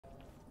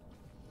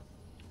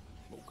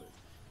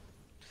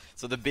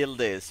So the build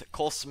is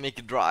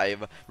Cosmic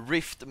Drive,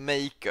 Rift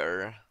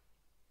Maker.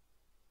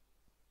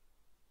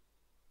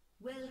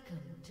 Welcome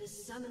to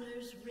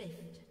Summoner's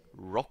Rift.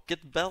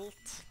 Rocket Belt.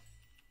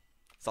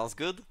 Sounds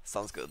good?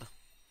 Sounds good.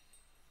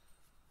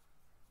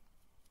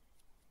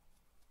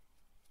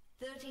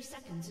 30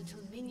 seconds until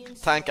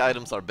minions Tank spawn.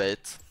 items are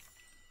bait.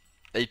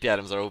 AP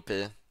items are OP.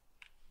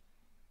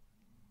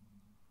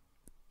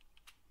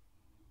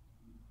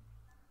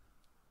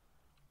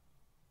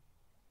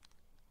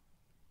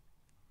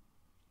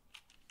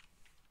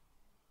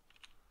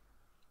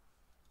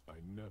 I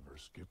never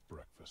skip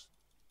breakfast.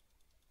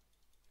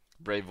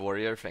 Brave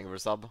Warrior, thank you for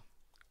sub.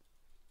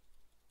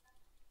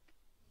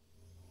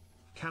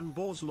 Can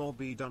Boar's Law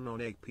be done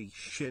on AP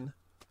Shin?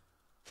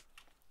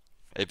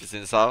 AP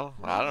Sin Sao?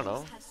 I don't know.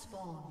 Minions have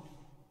spawned.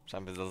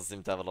 Champions doesn't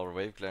seem to have a lot of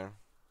wave clear.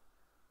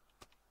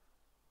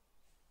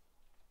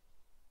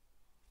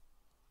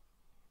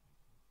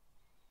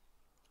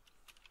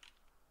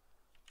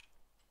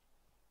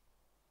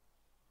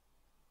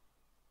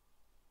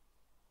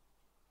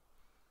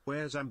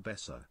 Where's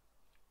Ambessa?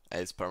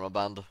 It's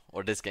permabanned,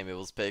 or this game it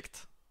was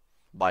picked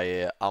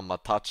by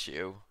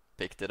Amatachi,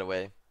 picked it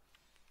away.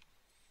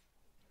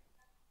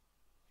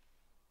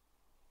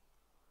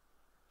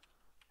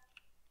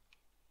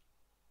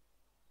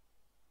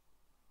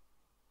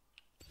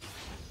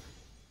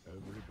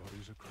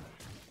 Everybody's a crank.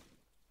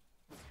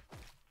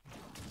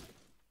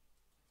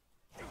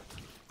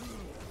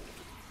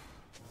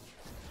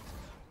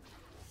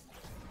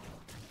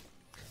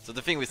 So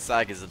the thing with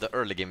Zag is that the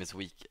early game is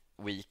weak,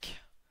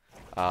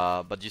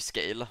 but you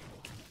scale.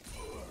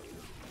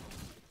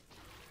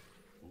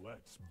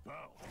 Let's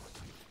bounce.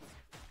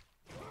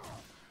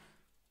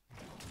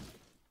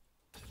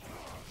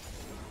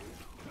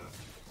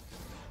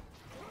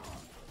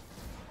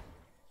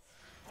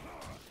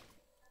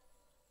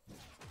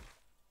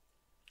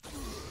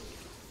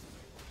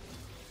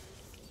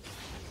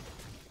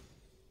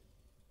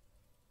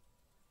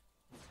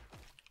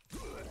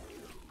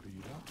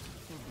 Beat up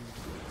or beat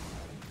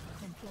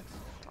down?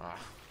 Ah.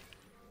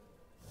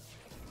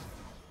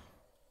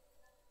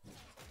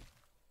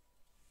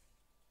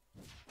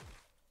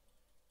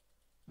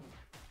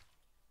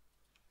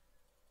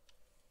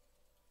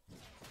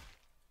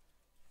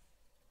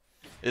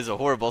 It's a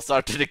horrible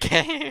start to the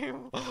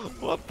game.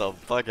 What the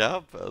fuck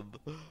happened?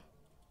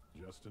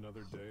 Just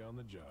another day on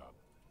the job.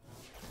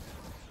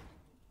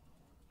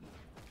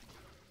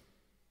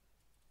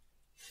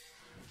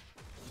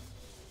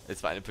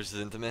 It's fine, it pushes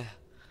into me.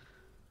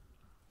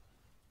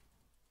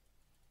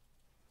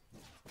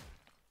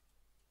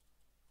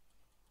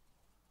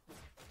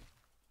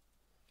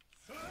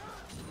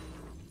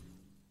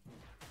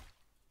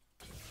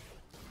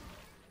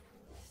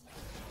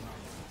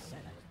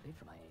 Said I was big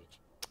for my age.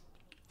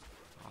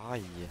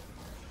 Aj.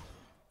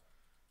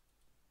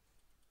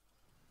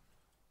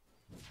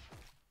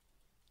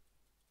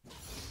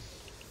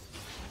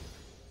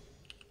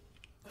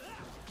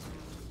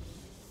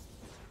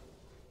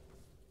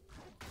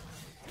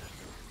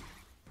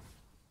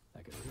 I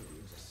could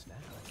really use a snack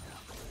right now.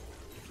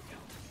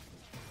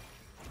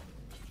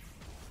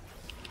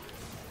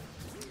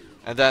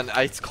 And then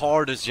it's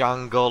Carter's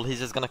jungle. He's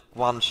just gonna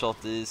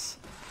one-shot these.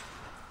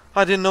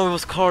 I didn't know it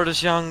was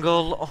Carter's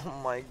jungle.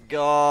 Oh my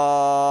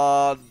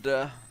god. I'm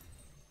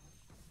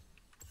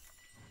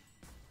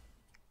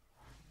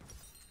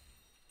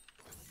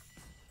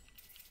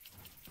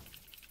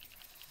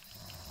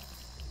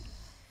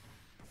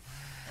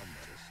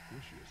not as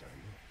squishy as I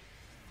look.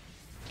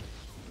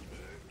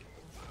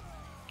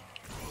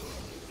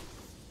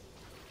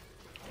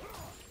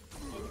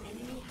 An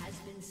enemy has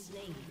been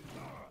slain.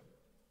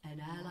 An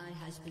ally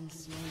has been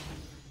slain.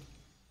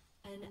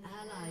 An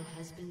ally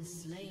has been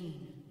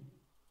slain.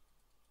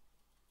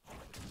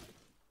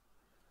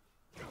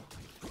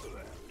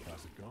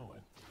 How's it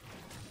going?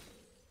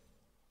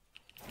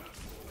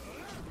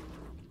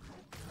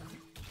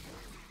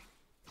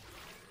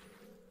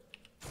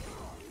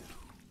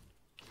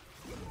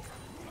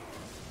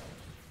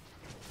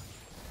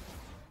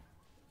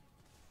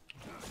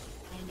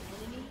 An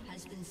enemy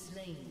has been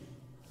slain.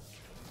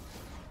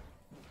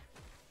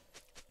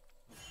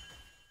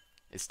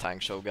 It's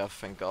tank Shoga,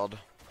 thank god.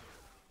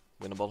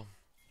 Winnable.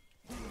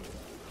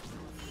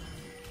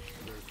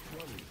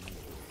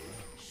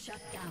 Shut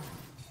down.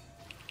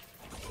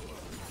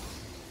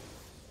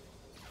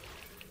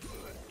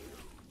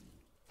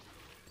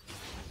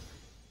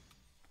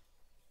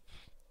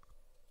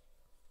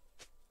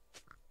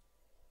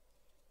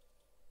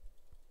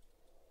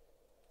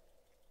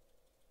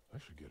 I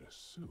should get a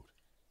suit.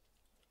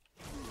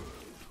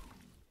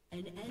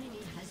 An enemy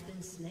has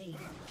been slain.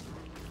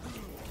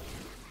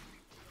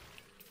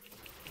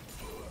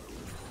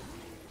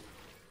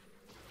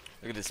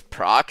 Look at this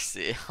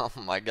proxy. Oh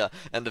my god.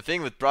 And the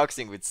thing with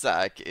proxying with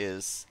Zac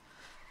is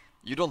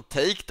you don't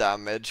take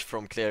damage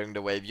from clearing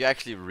the wave, you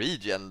actually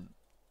regen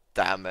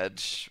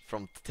damage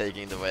from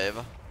taking the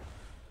wave.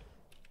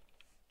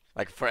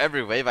 Like for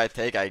every wave I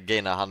take I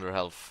gain 100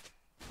 health.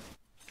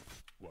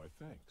 Why,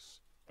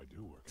 thanks. I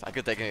do work. So I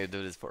could technically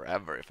do this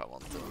forever if I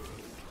want to.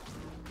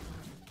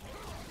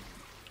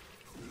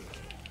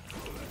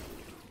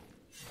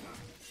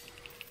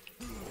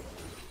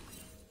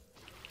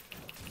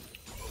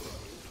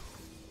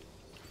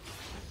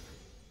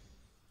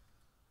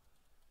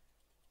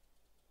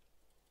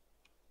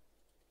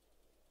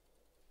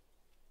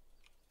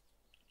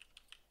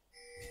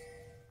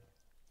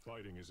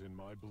 Fighting is in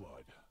my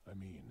blood. I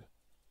mean,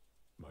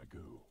 my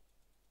goo.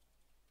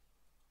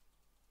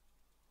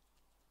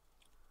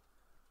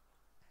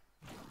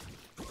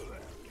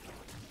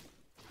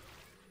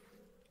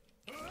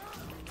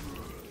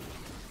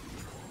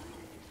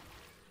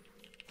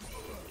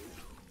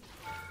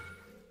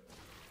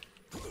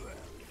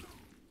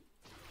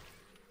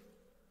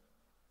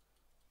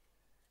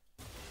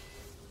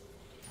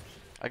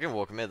 I can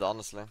walk mid,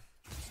 honestly.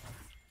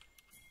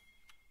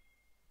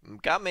 I'm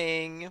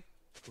coming!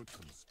 Put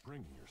some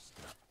spring in your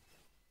step.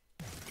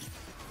 An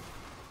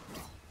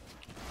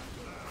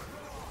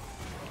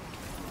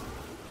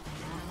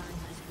ally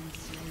has been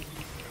slain.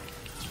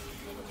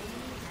 An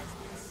enemy has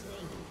been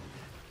slain.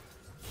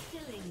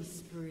 Killing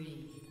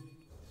spree.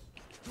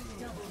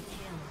 Double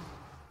kill.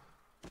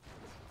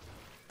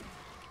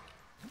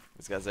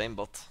 This guy's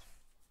aimbot.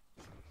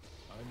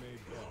 I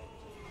made that,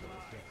 but a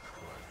death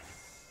price.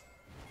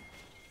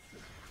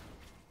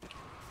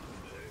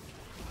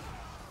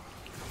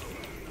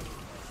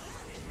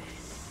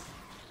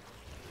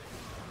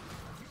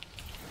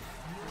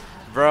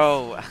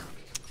 Bro!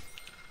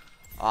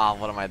 Ah,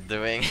 what am I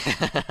doing? If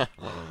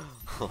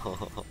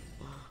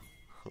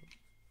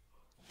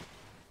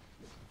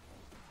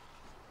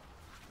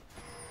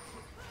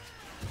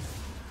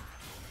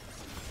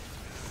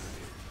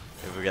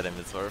we get him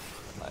the SMURF.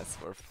 Nice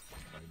SMURF.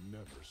 I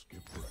never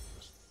skip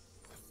breakfast.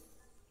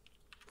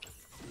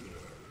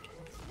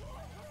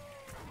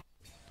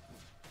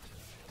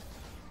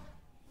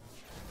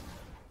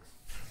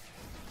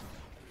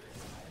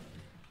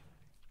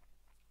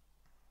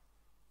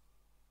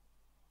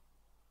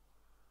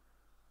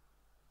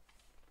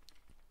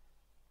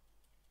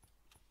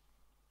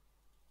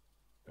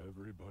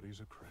 Everybody's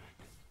a critic.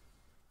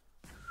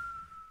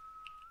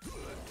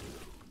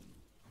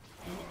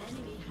 An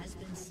enemy has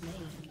been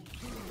slain.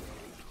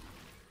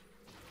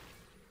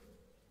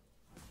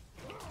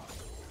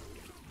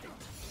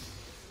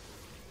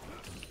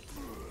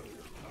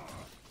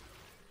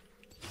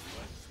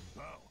 Let's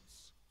bounce.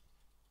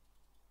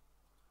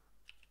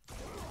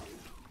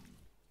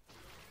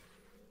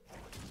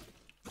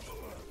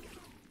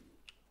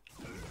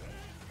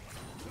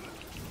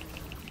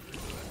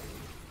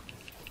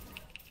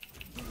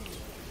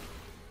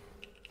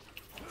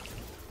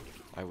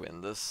 I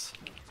win this.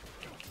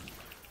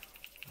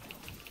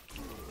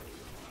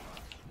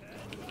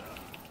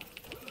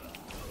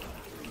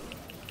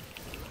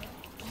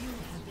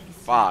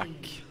 Fuck,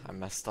 I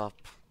messed up.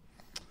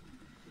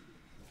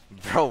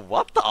 Bro,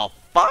 what the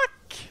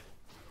fuck?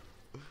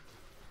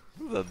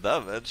 The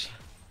damage.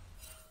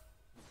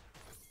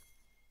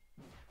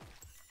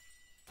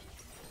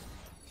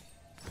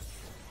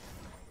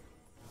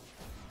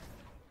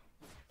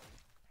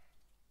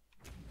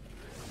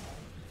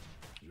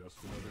 Just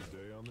another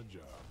day on the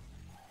job.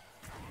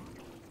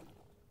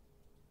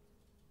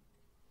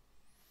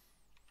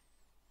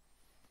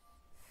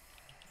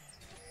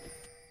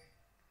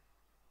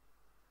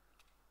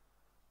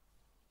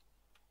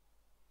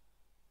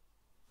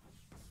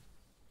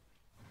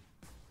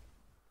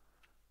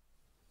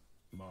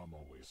 Mom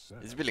always said.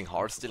 He's building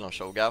hard still on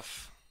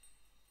Shogaff.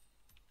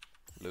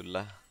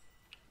 Lulle.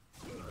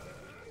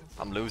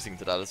 I'm losing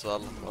to that as well.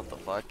 What the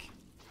fuck?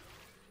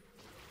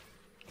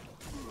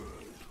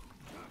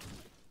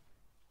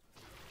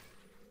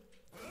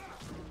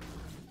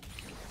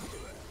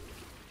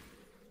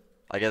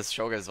 I guess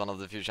Shoga is one of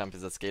the few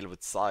champions that scale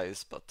with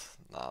size, but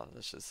nah,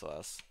 that's just so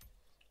ass.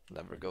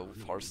 Never go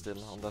far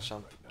still on that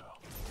champ. Right now.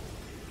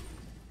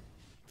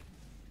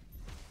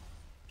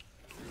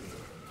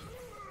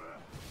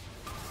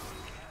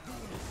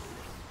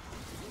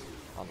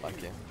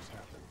 Unlucky. This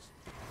happens.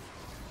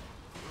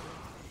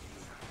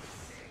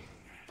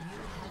 You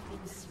have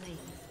been slain.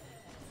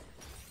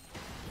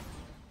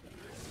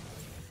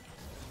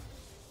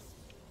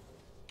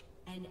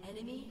 An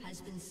enemy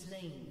has been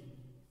slain.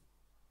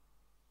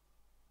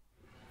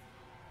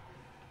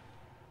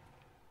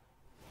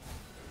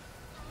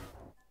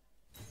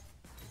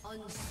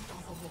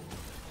 Unstoppable.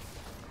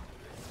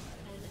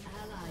 An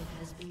ally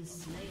has been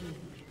slain.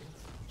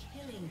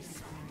 Killing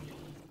spree.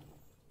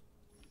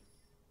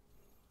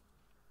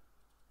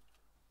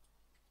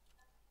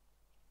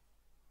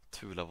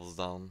 Two levels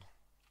down.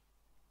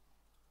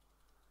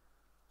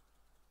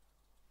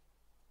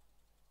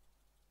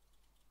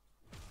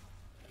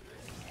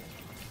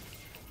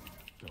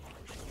 Don't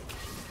push it.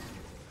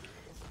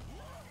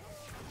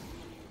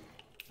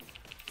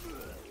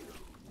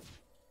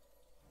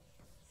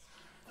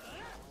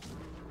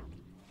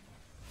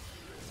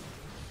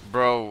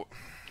 Bro.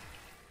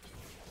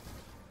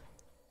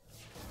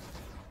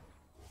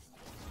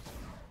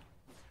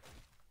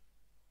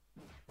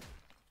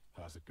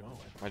 How's it going?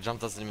 My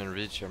jump doesn't even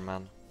reach here,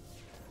 man.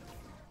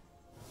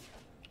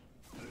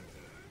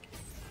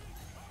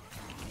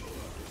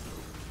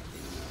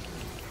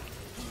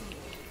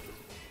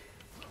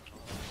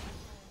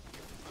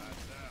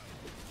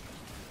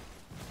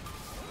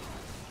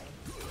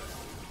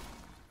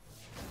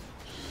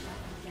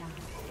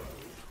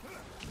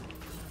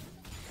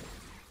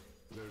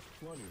 There's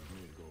plenty of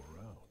me to go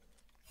around.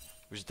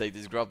 We should take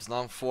these grubs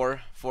now.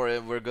 Four,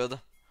 we're good.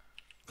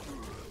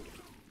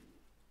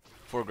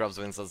 4 grabs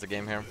wins us the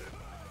game here.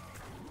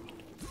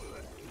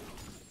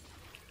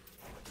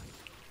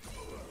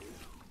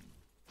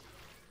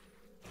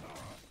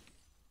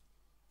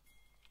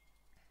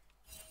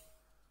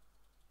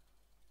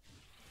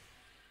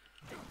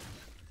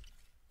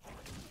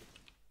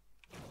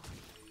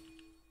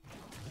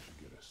 I should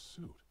get a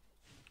suit.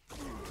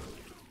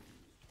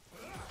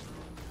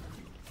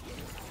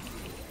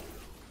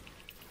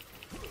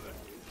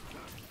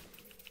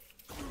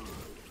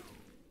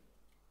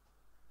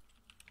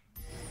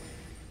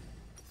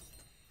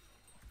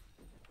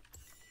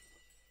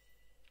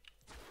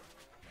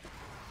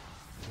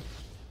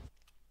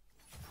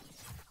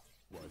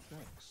 Why,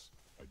 thanks.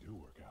 I do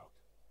work out.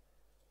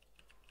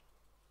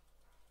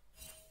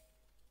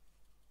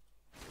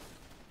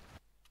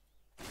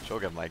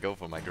 Shogun might go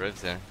for my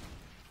graves here. An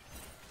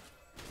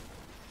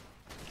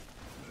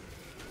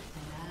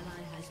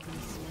ally has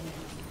been slain.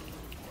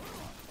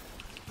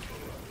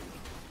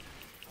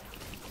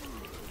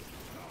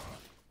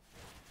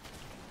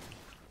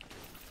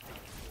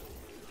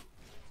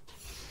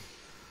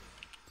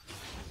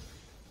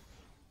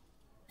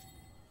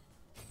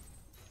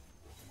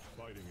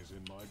 Fighting is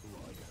in my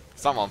blood.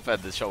 Someone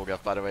fed the Shogun,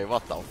 by the way.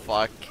 What the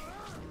fuck?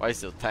 Why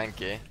is he so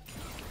tanky?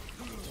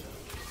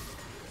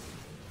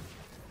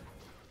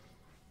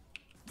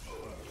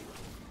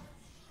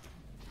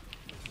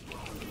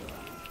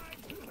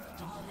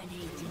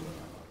 Dominating.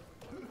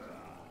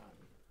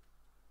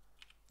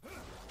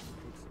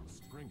 Put some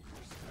spring in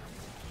your step.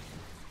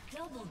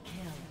 Double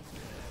kill.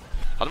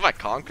 How did my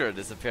Conqueror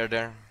disappear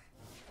there?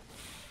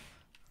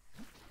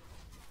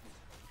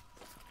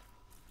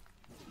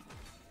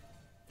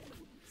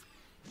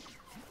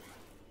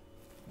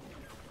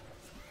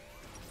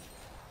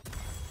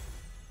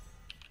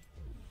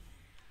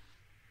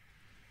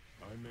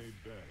 I may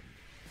bend,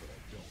 but I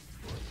don't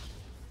break.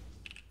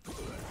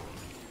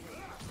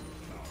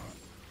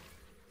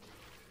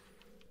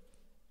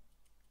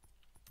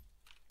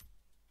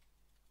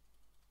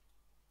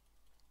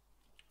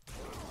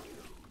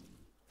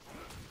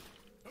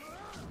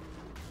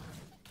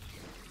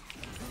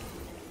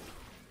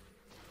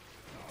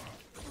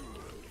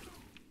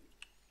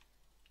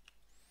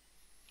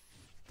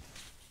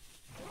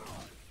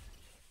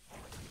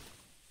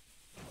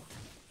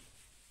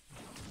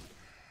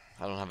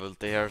 I don't have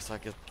ulti here, so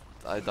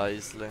I die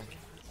easily.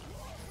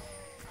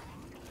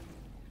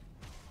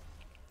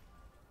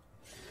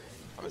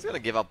 I'm just gonna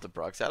give up the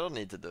proxy. I don't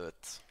need to do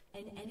it.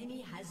 An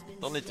enemy has been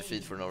Don't need to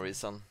slain. feed for no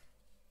reason.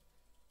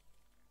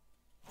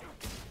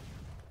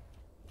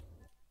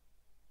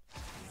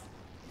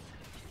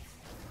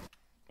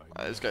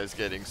 This guy's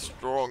getting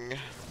strong.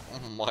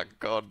 Oh my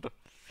god.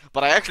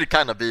 But I actually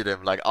kinda beat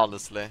him, like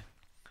honestly.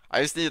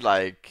 I just need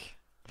like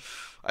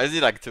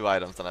 2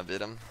 items and I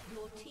beat him.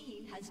 Your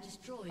team has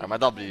destroyed. And my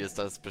W is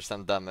does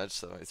percent damage,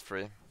 so it's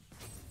free.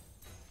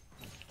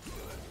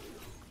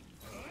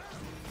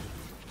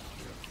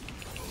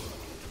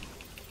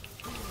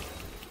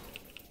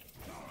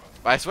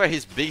 But I swear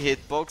his big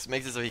hitbox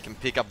makes it so he can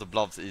pick up the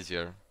blobs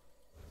easier.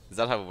 Is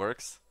that how it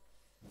works?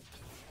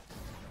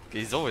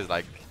 He's always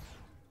like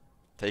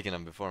taking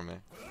them before me.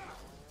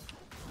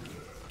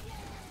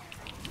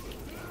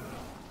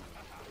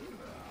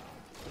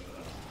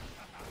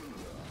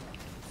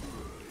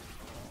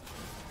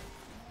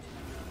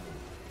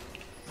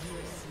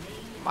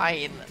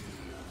 Mine.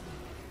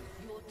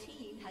 Your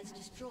team has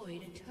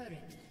destroyed a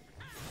turret.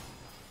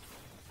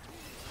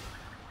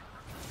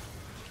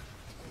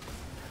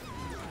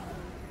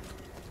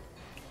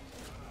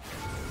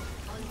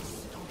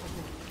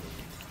 Unstoppable.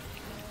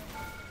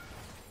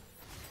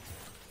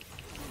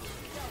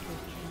 Double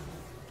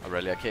kill.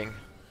 Aurelia King.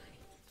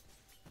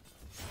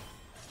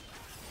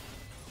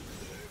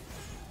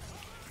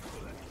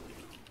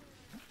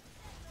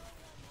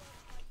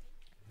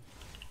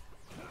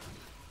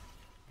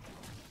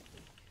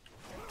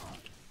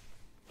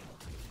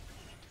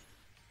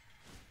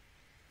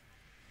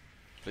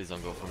 Please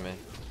don't go for me.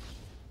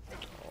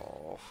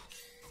 Oh.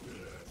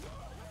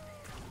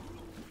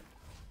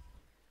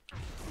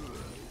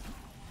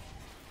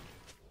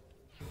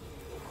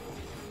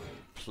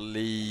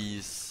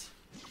 Please.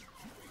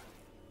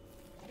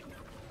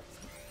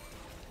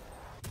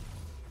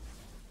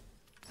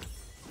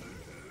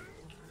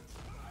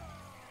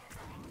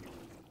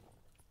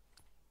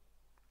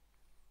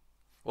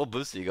 What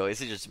boost do you go?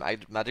 Is it just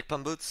magic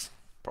pump boots?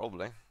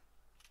 Probably.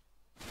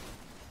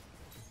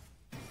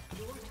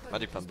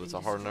 Magic pump boots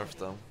are hard nerfed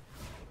though.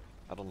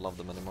 I don't love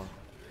them anymore.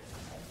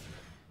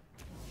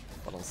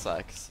 But on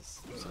sacks,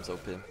 seems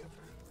OP.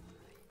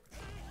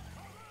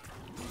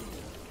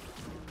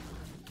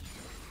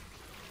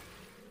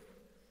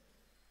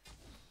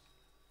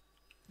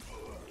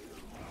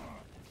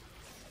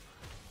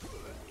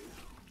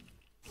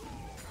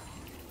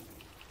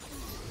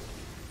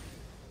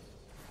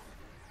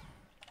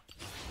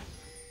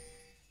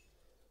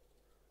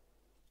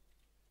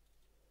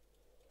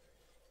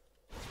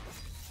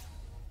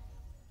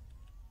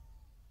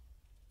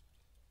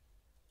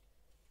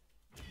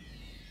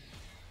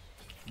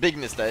 Big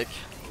mistake.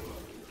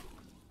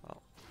 Oh.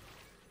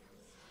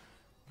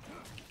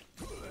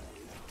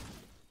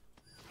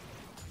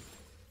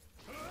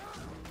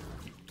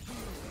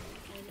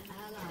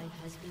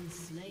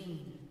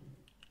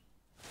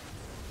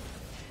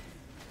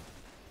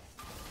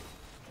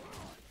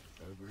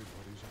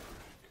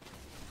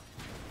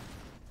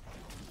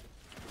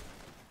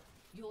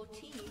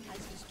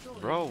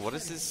 Bro, what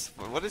is this?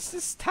 What is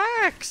this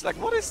tax? Like,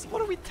 what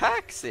are we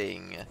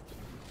taxing?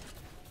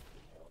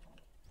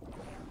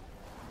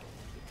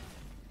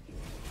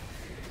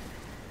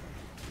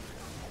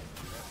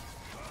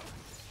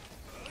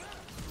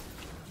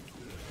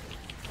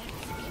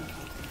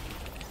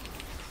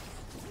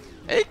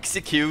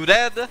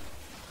 Executed,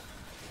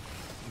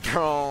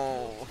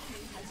 bro.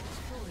 Has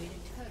destroyed a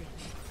turret.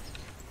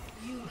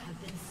 You have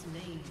been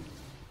slain.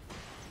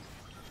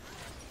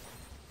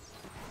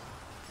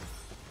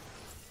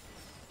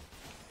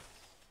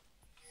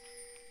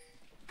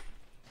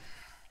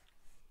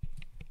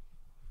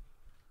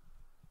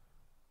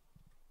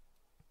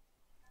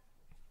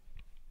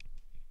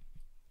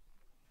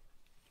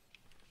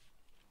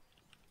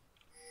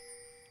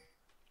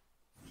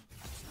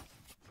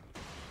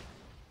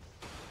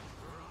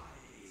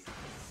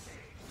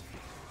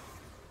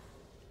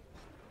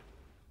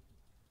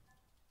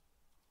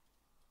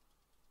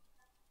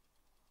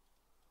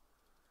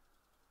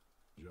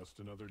 Just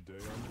another day on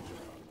the job.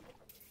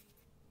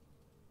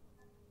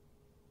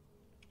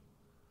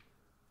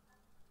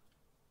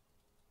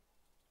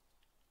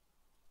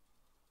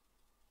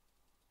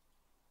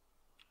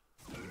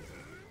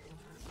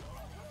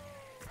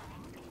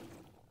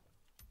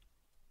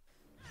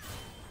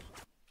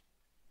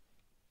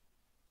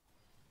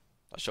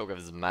 Ashoka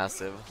is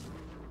massive.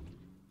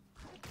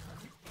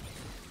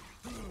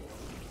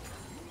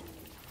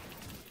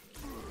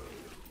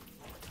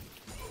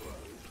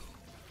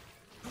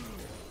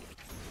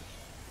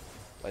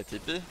 By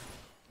TP?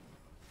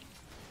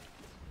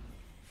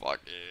 Fuck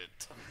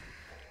it.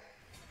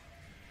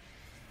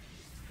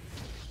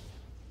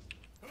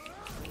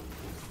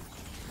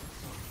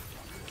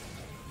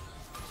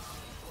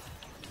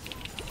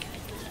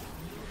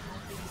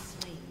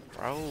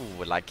 Bro,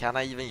 like, can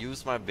I even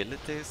use my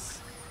abilities?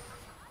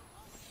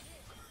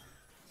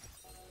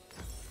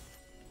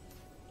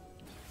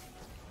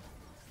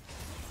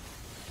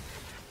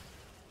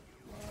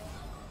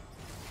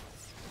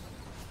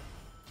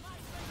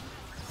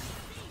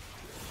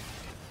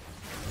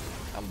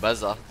 I'm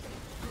Beza.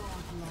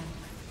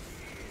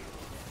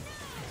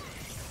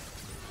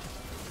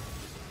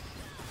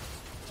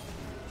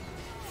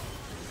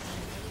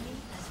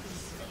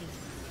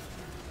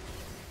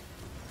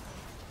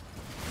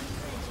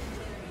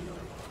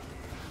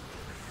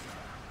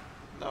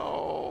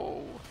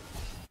 No.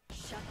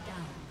 Shut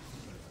down.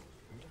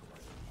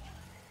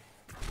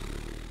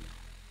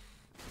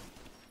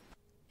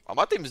 Oh,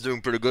 my team's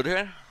doing pretty good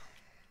here.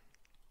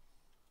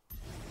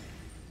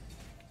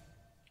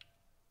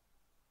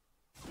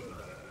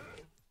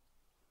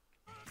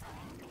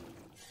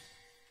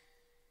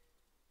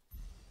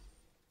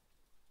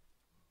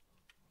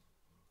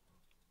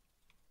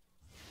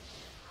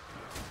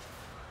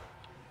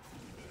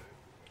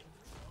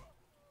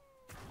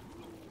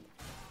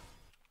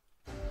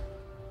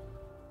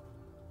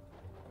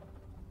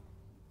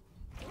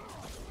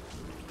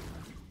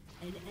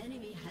 An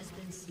enemy has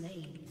been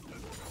slain.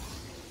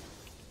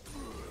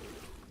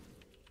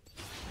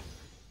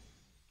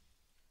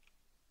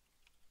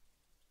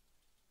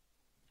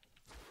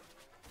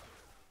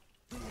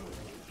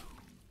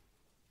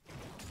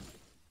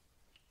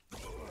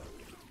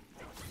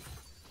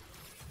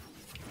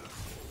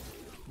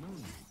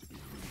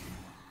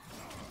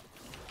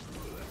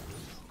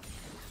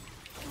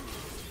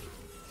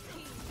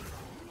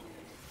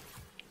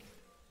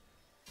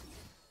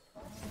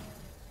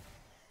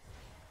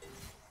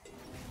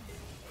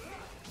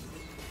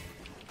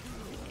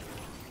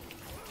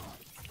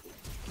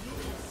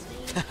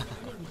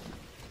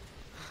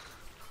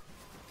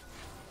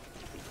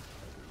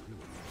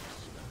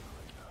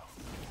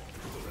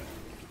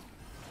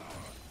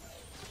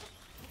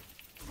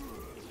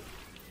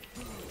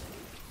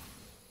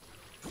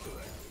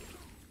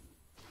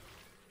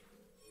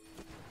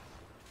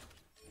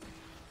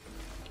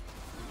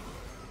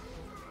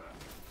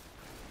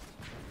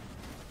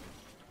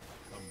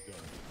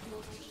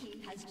 Your team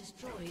has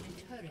destroyed a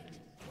turret.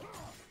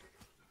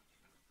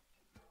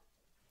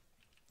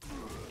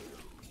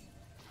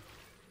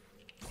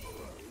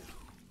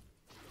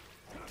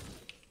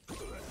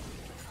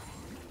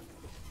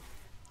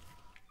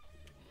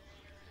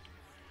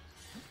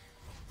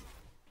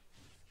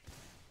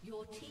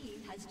 Your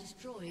team has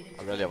destroyed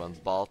a I really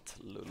haven't bought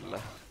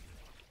Lulla.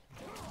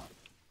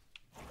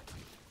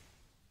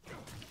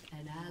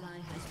 An ally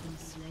has been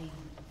slain.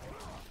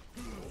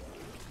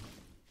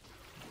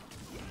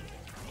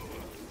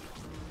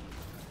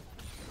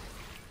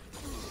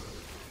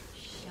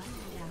 Shut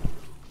down.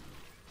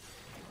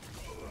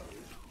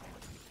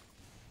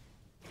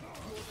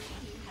 Your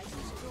team has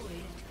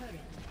destroyed a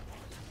turret.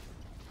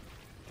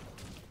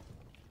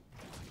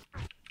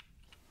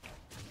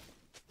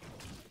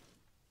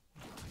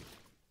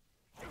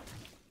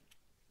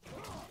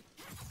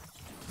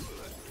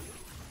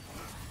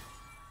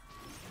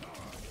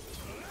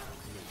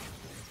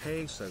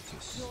 Hey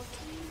Sotis. Your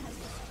team has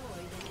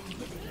destroyed an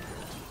inhibitor.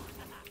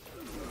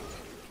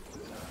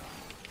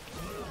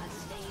 You have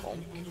slain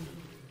an enemy.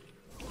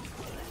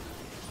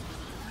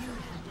 You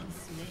have been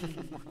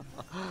slain.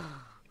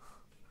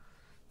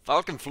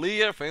 Falcon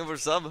Fleer, thank you for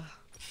sub.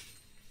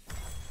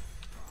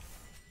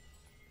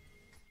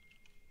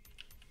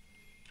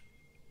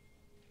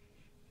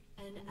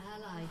 An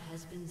ally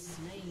has been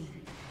slain.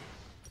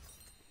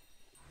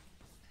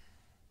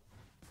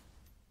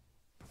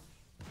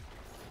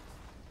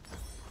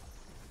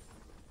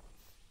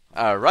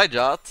 Right,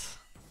 Jot.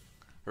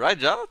 Right,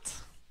 Jot.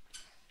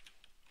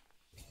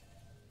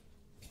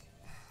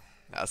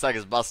 Yeah, Zac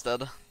is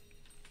busted.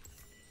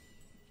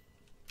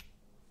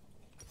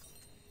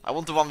 I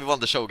want to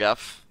 1v1 the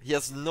Shogaff. He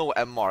has no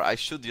MR. I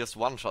should just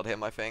one-shot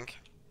him, I think.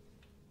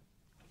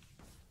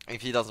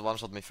 If he doesn't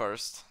one-shot me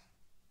first.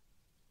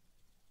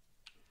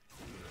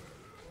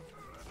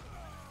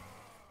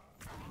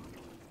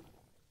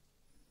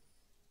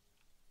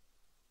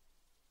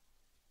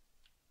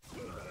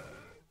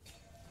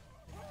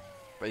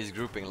 But he's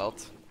grouping a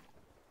lot.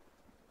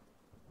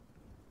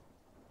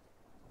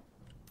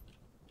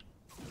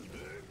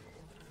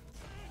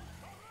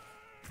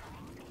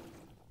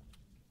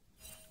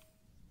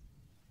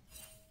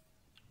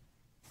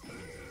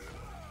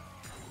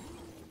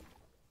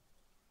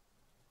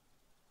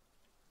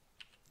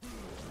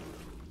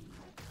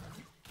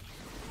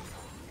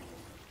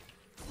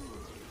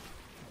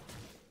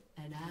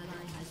 An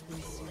ally has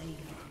been slain.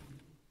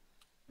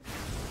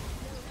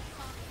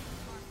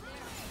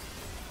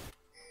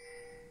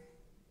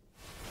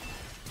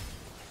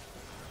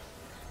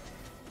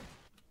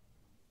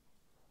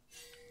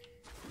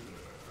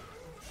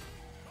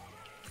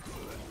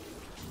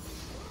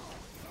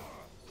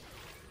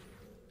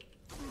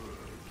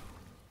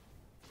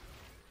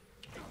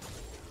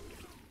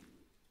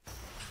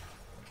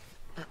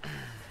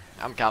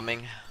 I'm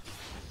coming.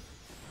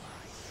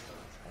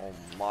 Oh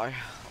my,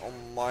 oh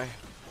my.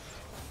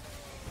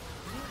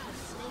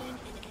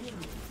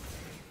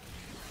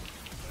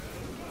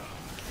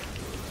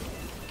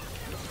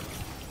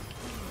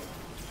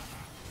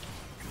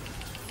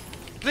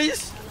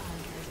 Please!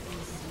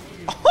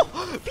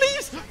 Oh,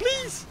 please,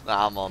 please!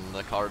 Nah, I'm on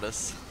the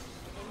Cardus.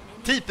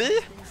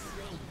 TP?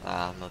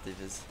 Ah, not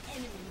TPs.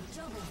 Enemy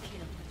double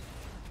kill.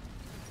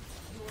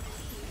 Your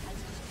team has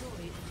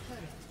destroyed a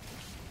turret.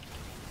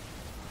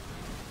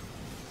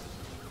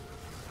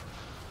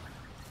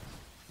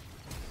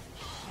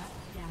 Shut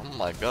down. Oh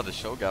my god, the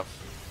Shogaff.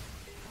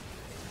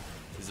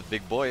 He's a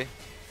big boy.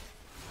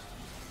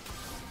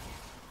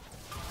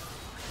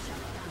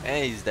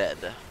 And he's dead.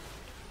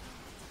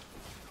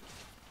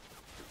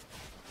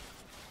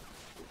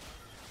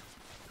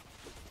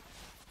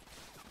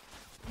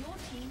 Your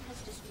team has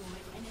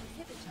destroyed an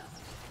inhibitor.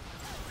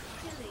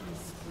 Killing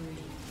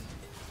spree.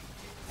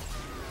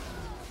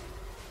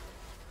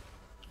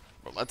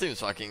 Bro, my team's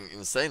fucking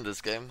insane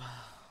this game.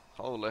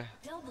 Holy.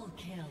 Double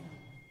kill.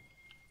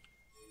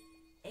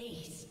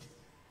 Aced.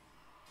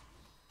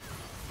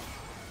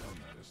 I'm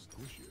not as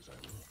squishy as I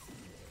look.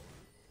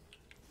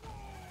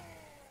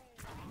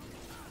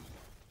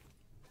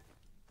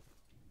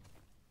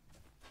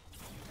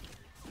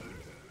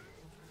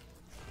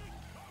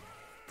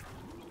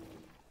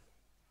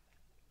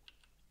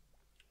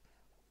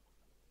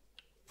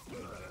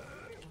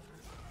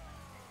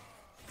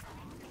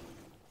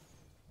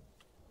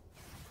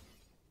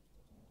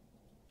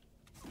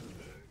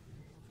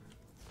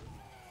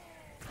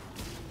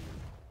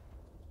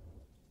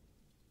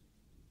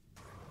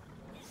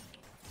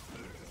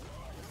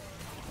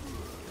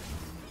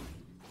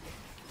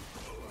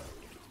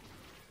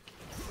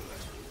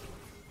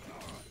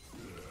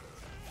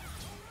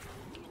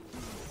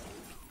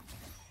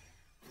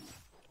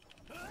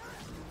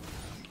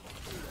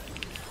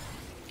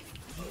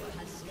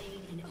 Has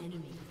slain an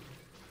enemy.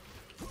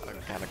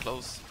 I'm kinda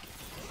close.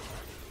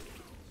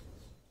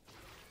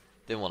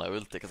 Didn't want to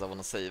ulti because I want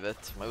to save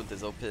it. My ulti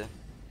is OP.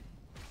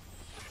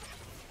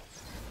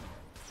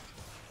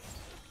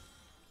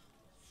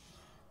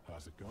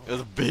 How's it going?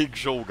 It's a big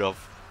Shogaff.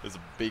 It's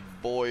a big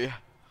boy.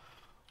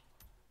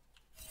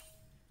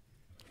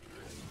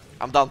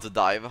 I'm down to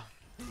dive.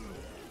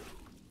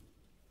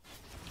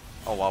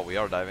 Oh wow, we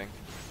are diving.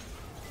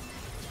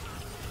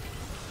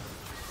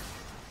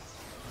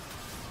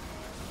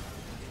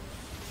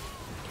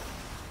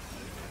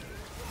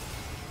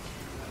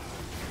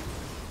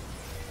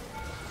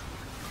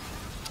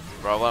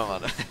 Bro, what am I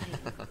doing?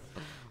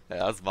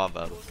 Yeah, that's my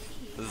bad.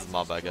 This is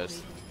my bad,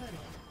 guys.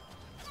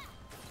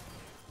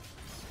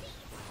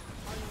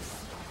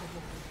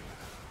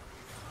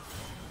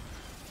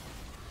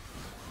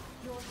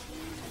 Your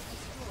team has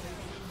destroyed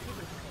an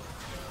inhibitor.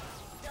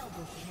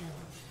 Double kill.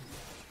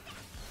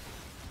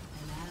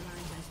 An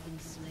ally has been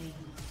slain.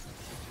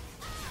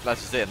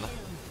 Flash is in.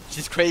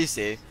 She's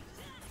crazy.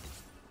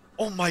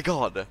 Oh my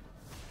god. The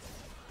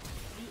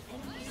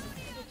enemy's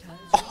inhibitor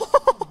is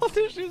Oh,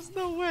 there's just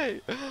no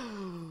way.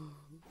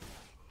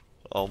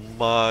 Oh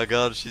my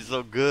god, she's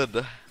so good.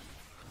 The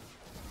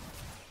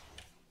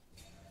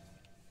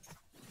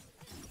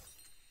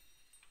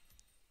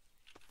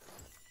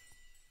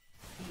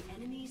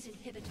enemy's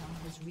inhibitor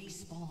has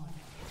respawned.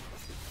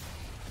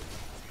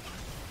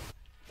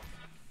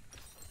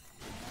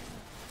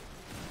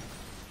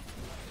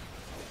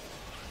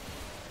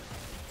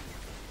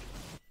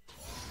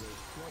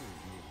 There's plenty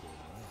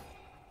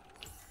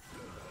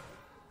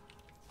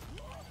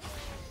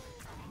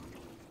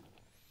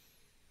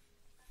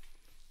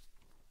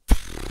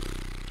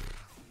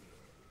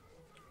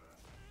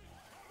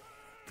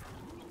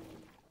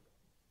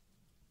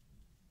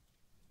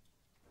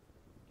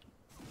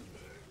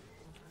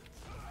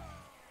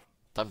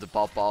Time to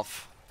pop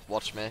off.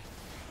 Watch me.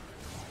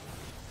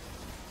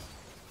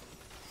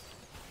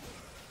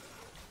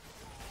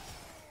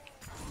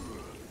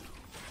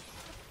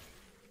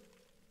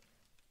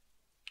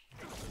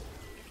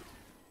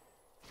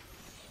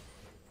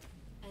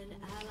 An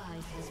ally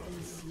has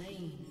been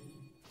slain.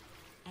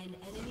 An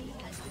enemy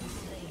has been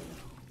slain.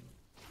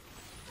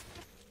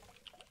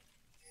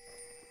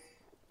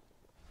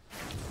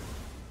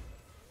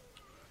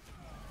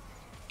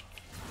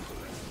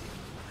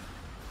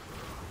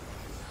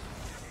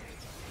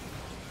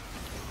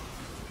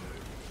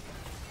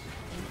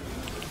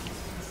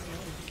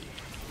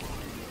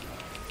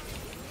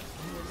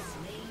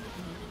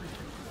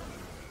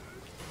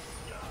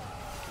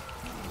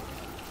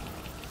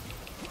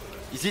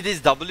 You see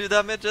these W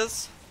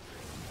damages?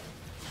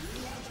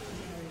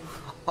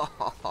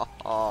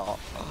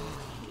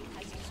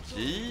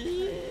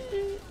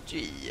 GG.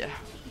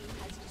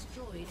 Has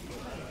destroyed the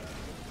turret.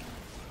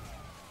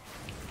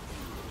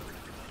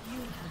 You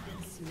have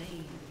been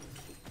slain.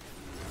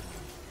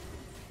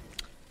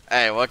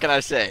 Hey, what can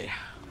I say?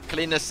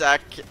 Clean as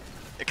sack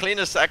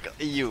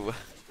EU.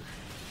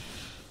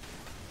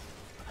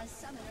 A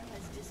summoner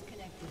has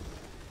disconnected.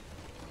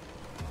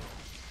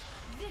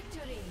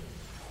 Victory!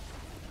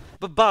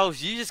 But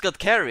Bausch, you just got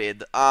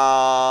carried.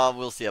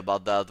 We'll see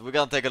about that. We're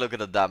gonna take a look at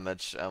the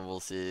damage and we'll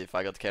see if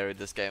I got carried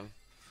this game.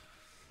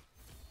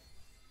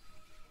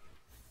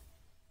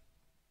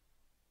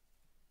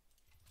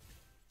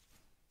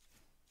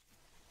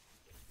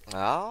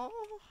 Oh.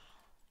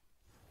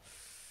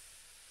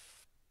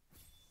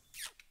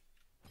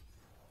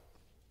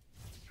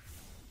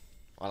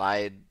 Well,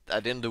 I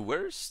didn't do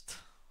worst.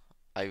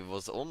 I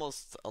was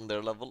almost on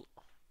their level.